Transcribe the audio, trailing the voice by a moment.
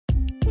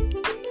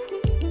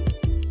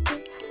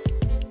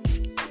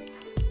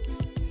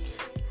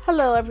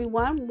Hello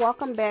everyone,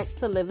 welcome back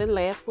to Live and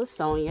Laugh with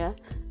Sonia.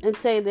 And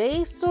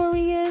today's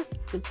story is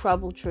The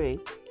Trouble Tree.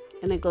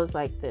 And it goes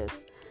like this.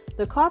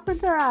 The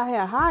carpenter I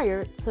had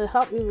hired to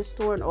help me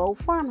restore an old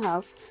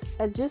farmhouse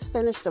had just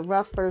finished a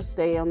rough first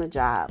day on the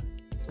job.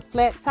 A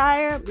flat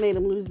tire made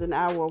him lose an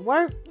hour of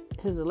work,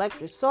 his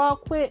electric saw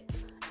quit,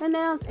 and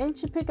now his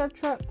ancient pickup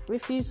truck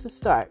refused to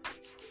start.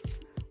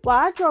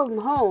 While I drove him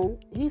home,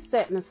 he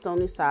sat in a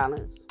stony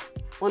silence.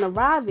 On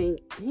arriving,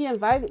 he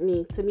invited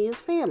me to meet his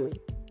family.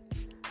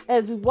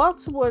 As we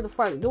walked toward the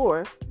front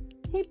door,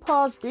 he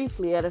paused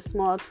briefly at a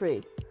small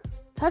tree,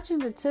 touching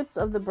the tips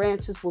of the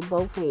branches with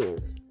both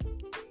hands.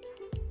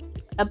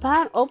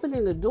 Upon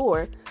opening the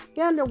door,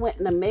 he underwent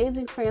an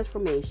amazing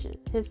transformation.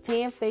 His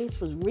tan face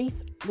was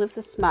wreathed with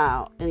a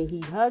smile, and he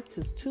hugged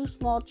his two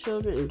small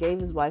children and gave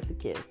his wife a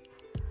kiss.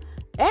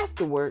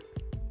 Afterward,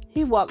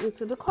 he walked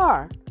into the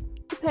car.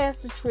 He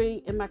passed the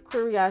tree, and my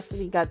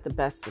curiosity got the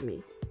best of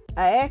me.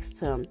 I asked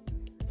him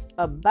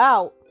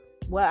about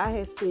what I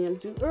had seen him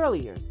do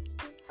earlier.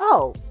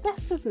 "Oh,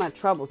 that's just my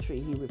trouble tree,"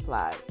 he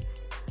replied.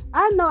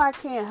 "I know I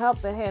can't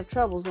help but have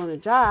troubles on the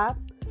job,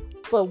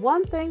 but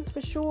one thing's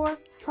for sure,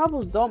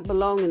 troubles don't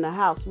belong in the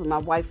house with my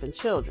wife and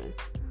children.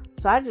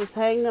 So I just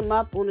hang them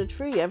up on the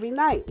tree every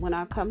night when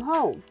I come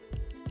home.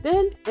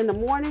 Then, in the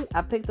morning,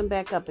 I pick them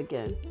back up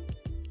again.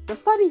 The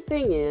funny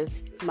thing is,"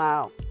 he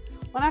smiled,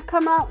 "when I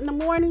come out in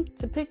the morning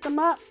to pick them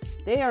up,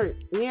 they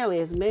aren't nearly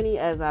as many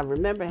as I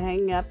remember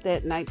hanging up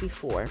that night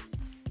before."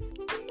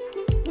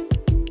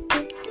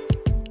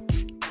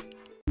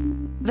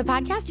 The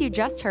podcast you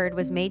just heard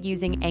was made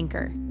using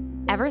Anchor.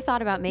 Ever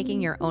thought about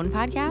making your own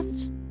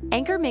podcast?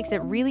 Anchor makes it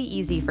really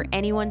easy for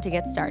anyone to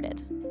get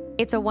started.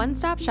 It's a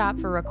one-stop shop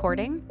for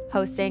recording,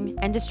 hosting,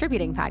 and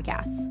distributing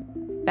podcasts.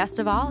 Best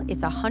of all,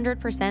 it's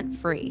 100%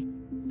 free.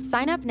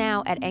 Sign up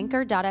now at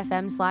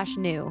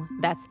anchor.fm/new.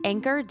 That's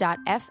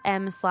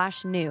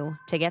anchor.fm/new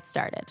to get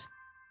started.